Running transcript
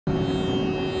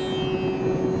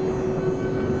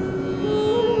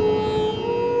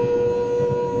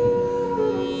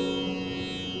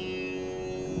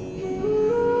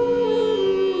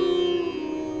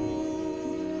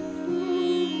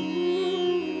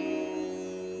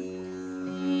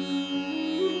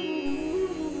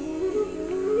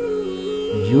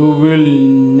You will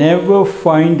never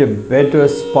find a better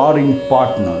sparring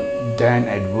partner than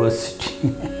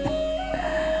adversity.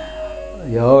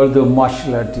 All the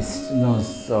martial artists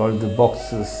knows, all the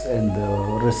boxers and the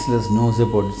wrestlers knows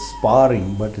about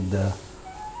sparring, but the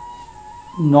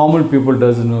normal people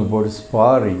doesn't know about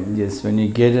sparring. Yes, when you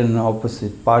get an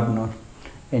opposite partner,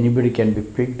 anybody can be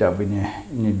picked up in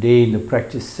a day in the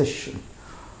practice session.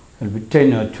 There'll be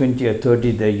 10 or 20 or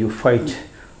 30 that you fight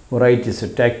varieties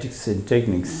of tactics and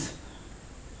techniques.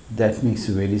 That makes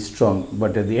you very strong.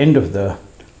 But at the end of the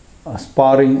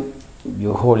sparring,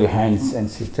 you hold your hands and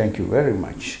say, thank you very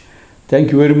much.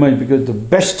 Thank you very much, because the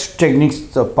best techniques,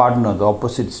 the partner, the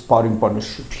opposite sparring partner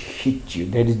should hit you.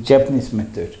 That is Japanese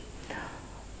method.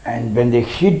 And when they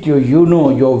hit you, you know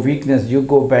your weakness, you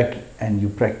go back and you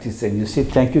practice and you say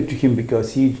thank you to him,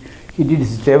 because he did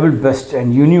his level best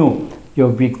and you knew your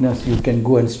weakness. You can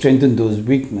go and strengthen those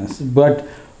weaknesses. But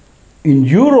in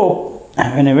Europe,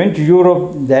 when I went to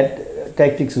Europe, that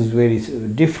tactics was very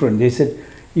different. They said,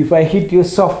 if I hit you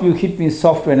soft, you hit me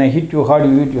soft. When I hit you hard,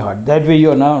 you hit you hard. That way you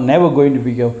are now never going to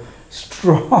become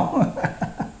strong.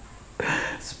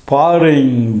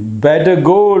 Sparring, better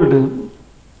gold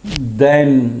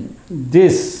than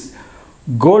this.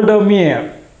 Golda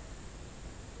Meir,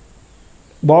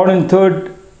 born on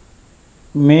 3rd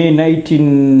May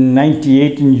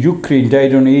 1998 in Ukraine,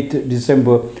 died on 8th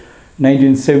December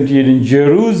 1978 in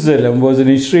Jerusalem, was an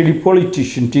Israeli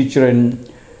politician, teacher and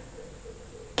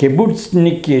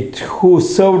kibbutznik who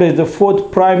served as the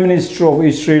 4th Prime Minister of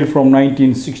Israel from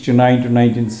 1969 to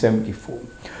 1974.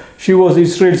 She was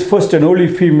Israel's first and only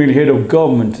female head of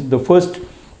government, the first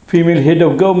female head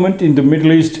of government in the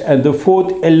Middle East, and the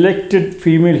 4th elected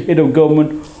female head of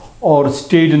government or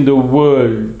state in the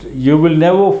world. You will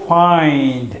never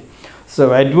find.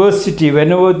 So adversity,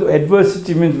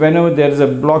 adversity means whenever there is a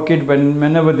blockade,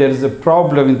 whenever there is a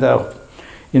problem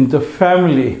in the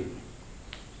family,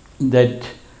 that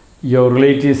your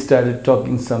relatives started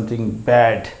talking something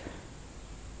bad,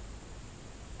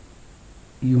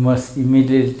 you must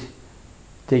immediately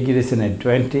take it as an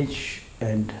advantage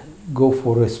and go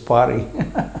for a sparring.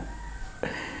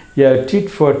 Yeah, tit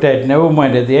for tat, never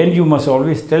mind. At the end, you must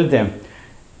always tell them,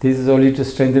 this is only to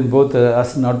strengthen both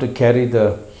us, not to carry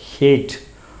the hate.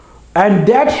 And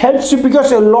that helps you,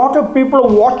 because a lot of people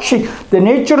are watching. The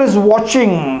nature is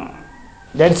watching.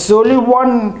 That's only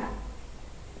one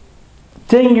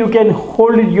thing you can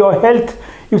hold in your health.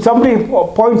 If somebody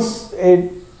points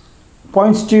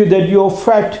to you that you are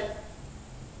fat,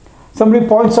 somebody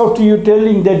points out to you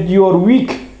telling that you are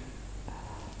weak,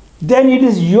 then it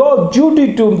is your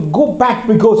duty to go back,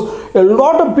 because a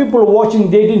lot of people watching,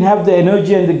 they didn't have the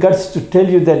energy and the guts to tell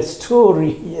you that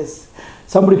story. Yes,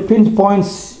 somebody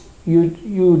pinpoints you,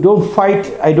 you don't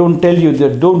fight. I don't tell you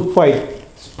that don't fight.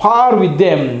 Spar with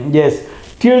them, yes,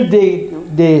 till they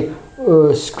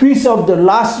squeeze out the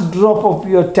last drop of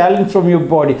your talent from your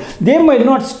body. They might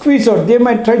not squeeze out, they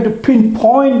might try to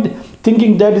pinpoint,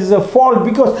 thinking that is a fault,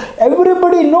 because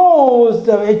everybody knows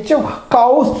the HF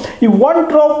cows, if one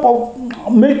drop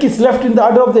of milk is left in the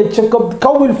udder of the HF cow, the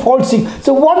cow will fall sick.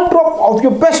 So one drop of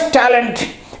your best talent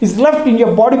is left in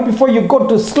your body before you go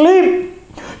to sleep,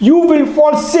 you will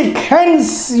fall sick.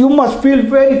 Hence, you must feel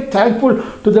very thankful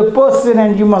to the person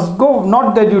and you must go.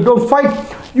 Not that you don't fight.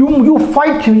 You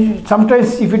fight.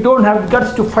 Sometimes if you don't have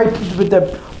guts to fight with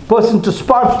the person to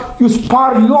spar, you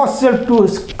spar yourself to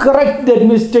correct that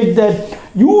mistake, that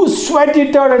you sweat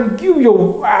it out and give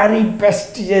your very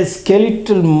best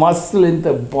skeletal muscle in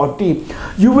the body.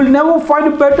 You will never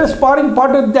find a better sparring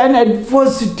partner than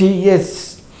adversity. Yes.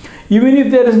 Even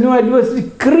if there is no adversity,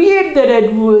 create that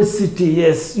adversity.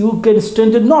 Yes, you can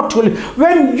strengthen not only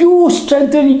when you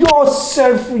strengthen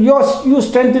yourself, you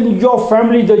strengthen your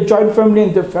family, the joint family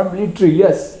and the family tree.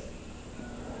 Yes.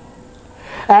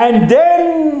 And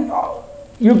then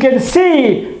you can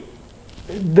see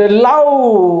the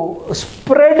love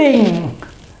spreading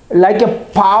like a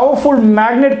powerful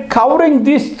magnet, covering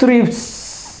these three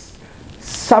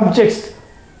subjects: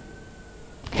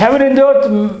 heaven and earth,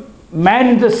 man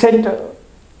in the center.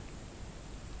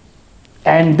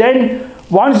 And then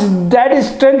once that is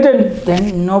strengthened,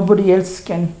 then nobody else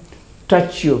can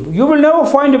touch you. You will never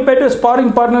find a better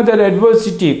sparring partner than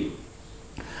adversity.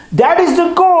 That is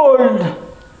the gold.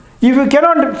 If you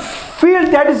cannot feel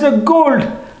that is a gold,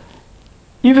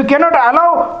 if you cannot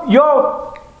allow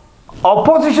your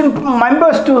opposition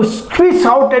members to squeeze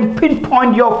out and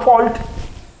pinpoint your fault,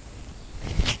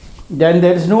 then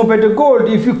there is no better gold.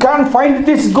 If you can't find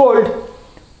this gold,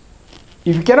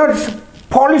 if you cannot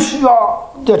polish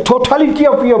the totality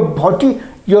of your body,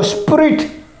 your spirit,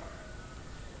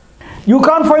 You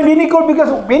can't find any gold,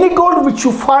 because any gold which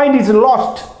you find is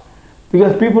lost,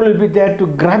 because people will be there to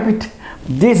grab it.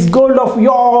 This gold of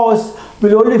yours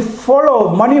will only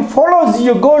follow. Money follows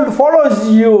you, gold follows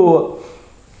you,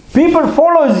 people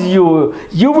follows you.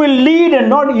 You will lead and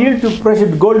not yield to pressure.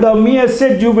 Golda Meir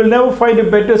said, you will never find a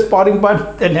better sparring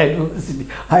partner than adversity.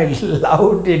 I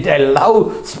loved it. I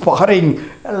love sparring,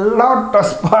 a lot of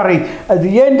sparring. At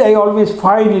the end, I always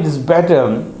find it is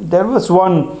better. There was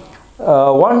one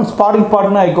sparring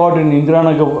partner I got in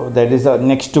Indiranagar, that is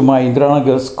next to my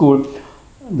Indiranagar school.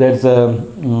 There's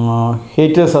a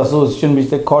haters association, which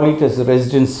they call it as a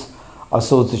residents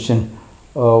association.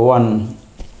 One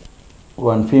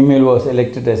female was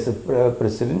elected as the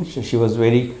president. She was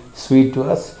very sweet to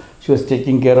us. She was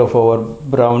taking care of our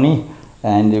brownie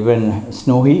and even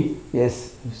Snowy.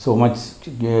 Yes, so much,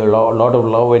 a lot of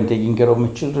love and taking care of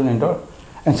my children and all.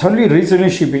 And suddenly, recently,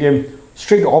 she became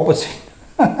straight opposite.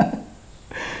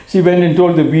 She went and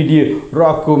told the BDA,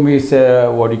 Rakumjee is a,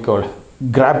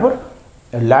 grabber?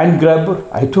 A land grabber?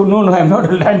 I told, no, I'm not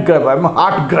a land grabber. I'm a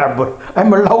heart grabber.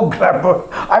 I'm a love grabber.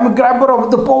 I'm a grabber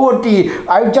of the poverty.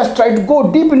 I just try to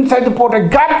go deep inside the poverty.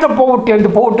 Grab the poverty, and the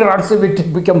poverty runs away to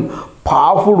become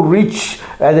powerful, rich,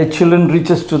 as the children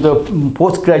reaches to the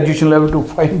post-graduation level to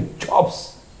find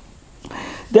jobs.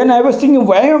 Then I was thinking,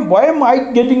 why am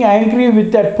I getting angry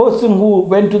with that person who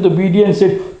went to the BDA and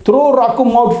said, throw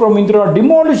Rakum out from Indira,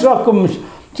 demolish Rakum.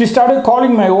 She started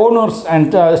calling my owners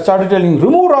and started telling,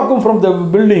 remove Rakum from the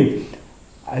building.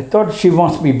 I thought she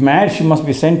must be mad, she must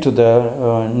be sent to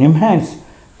the Nimhans.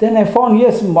 Then I found,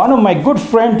 yes, one of my good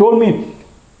friends told me,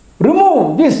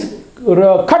 remove this,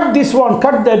 cut this one,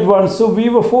 cut that one. So we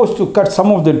were forced to cut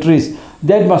some of the trees.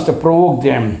 That must have provoked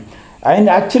them. And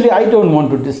actually, I don't want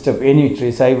to disturb any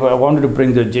trees. I wanted to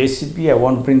bring the JCB, I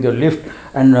want to bring the lift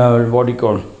and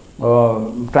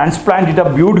transplant it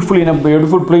up beautifully in a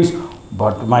beautiful place.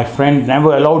 But my friend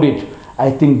never allowed it.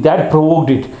 I think that provoked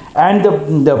it. And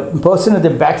the person at the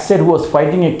backside who was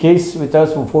fighting a case with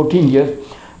us for 14 years,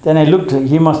 then I looked,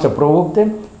 he must have provoked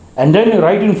them. And then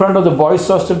right in front of the boys'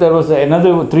 hostel, there was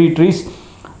another 3 trees.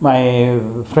 My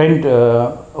friend,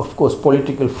 of course,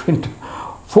 political friend,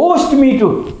 forced me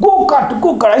to go cut.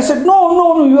 I said,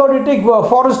 no, you have to take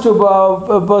forest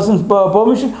person's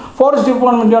permission. Forest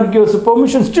department did not give us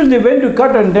permission. Still they went to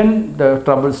cut, and then the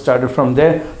trouble started from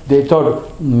there. They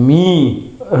thought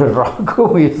me,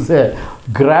 Raghu is a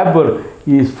grabber.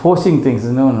 He is forcing things.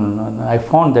 No. I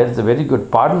found that it's a very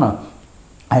good partner.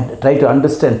 I try to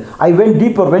understand. I went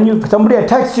deeper. When somebody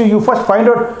attacks you, you first find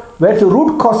out where's the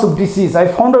root cause of disease. I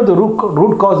found out the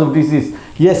root cause of disease.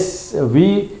 Yes,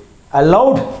 we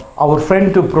allowed our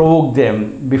friend to provoke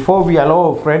them. Before we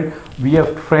allow a friend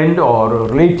or a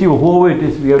relative, whoever it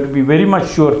is, we have to be very much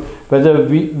sure whether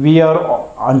we are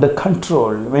under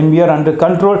control. When we are under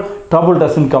control, trouble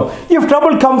doesn't come. If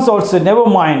trouble comes also, never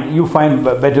mind, you find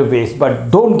better ways.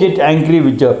 But don't get angry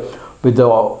with the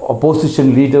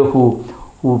opposition leader who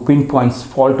pinpoints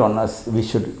fault on us. We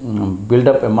should build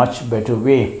up a much better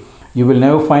way. You will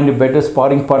never find a better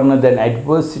sparring partner than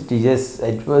adversity. Yes,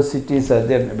 adversities are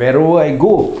there wherever I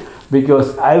go,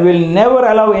 because I will never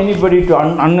allow anybody to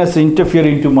unnecessarily interfere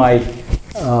into my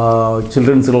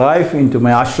children's life, into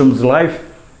my ashram's life.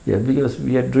 Yeah, because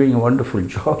we are doing a wonderful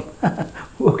job,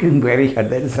 working very hard.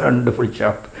 That is a wonderful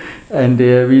job, and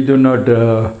we do not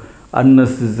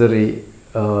unnecessarily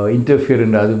interfere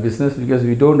in other business, because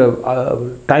we don't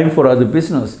have time for other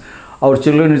business. Our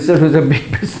children itself is a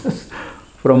big business.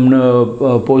 From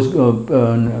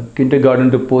kindergarten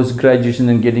to post-graduation,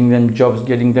 and getting them jobs,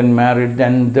 getting them married,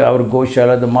 then our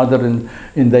Goshala, the mother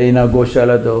in the inner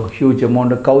Goshala, the huge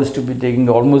amount of cows to be taking,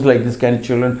 almost like this kind of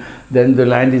children. Then the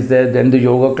land is there, then the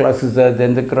yoga classes are,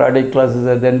 then the karate classes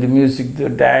are, then the music, the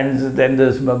dance, then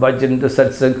the bhajan, the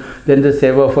satsang, then the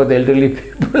seva for the elderly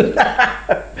people.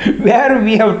 Where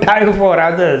we have time for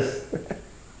others.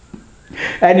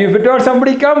 And if at all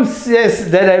somebody comes, yes,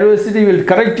 that adversity will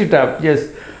correct it up. Yes,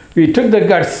 we took the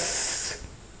guts.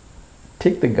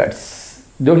 Take the guts.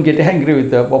 Don't get angry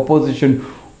with the opposition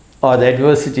or the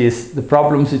adversities, the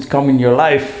problems which come in your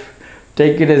life.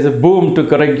 Take it as a boom to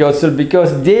correct yourself,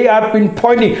 because they are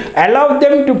pinpointing. Allow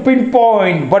them to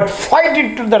pinpoint, but fight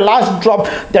it to the last drop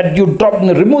that you drop.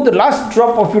 Remove the last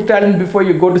drop of your talent before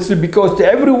you go to sleep, because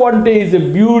every one day is a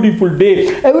beautiful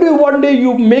day. Every one day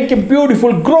you make a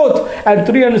beautiful growth, and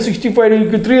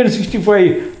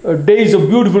 365 days of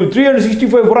beautiful,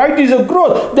 365 varieties of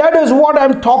growth. That is what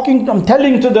I'm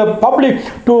telling to the public,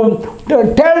 to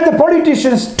tell the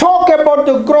politicians, talk about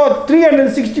the growth.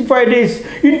 365 days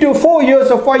into 4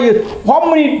 years or 5 years. How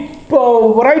many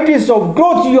varieties of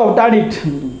growth you have done it?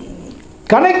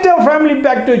 Connect our family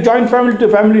back to joint family to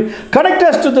family. Connect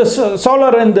us to the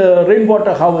solar and the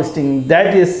rainwater harvesting.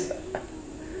 That is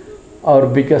our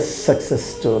biggest success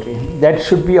story. That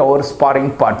should be our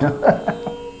sparring partner.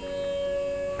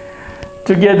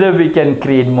 Together we can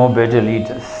create more better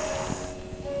leaders.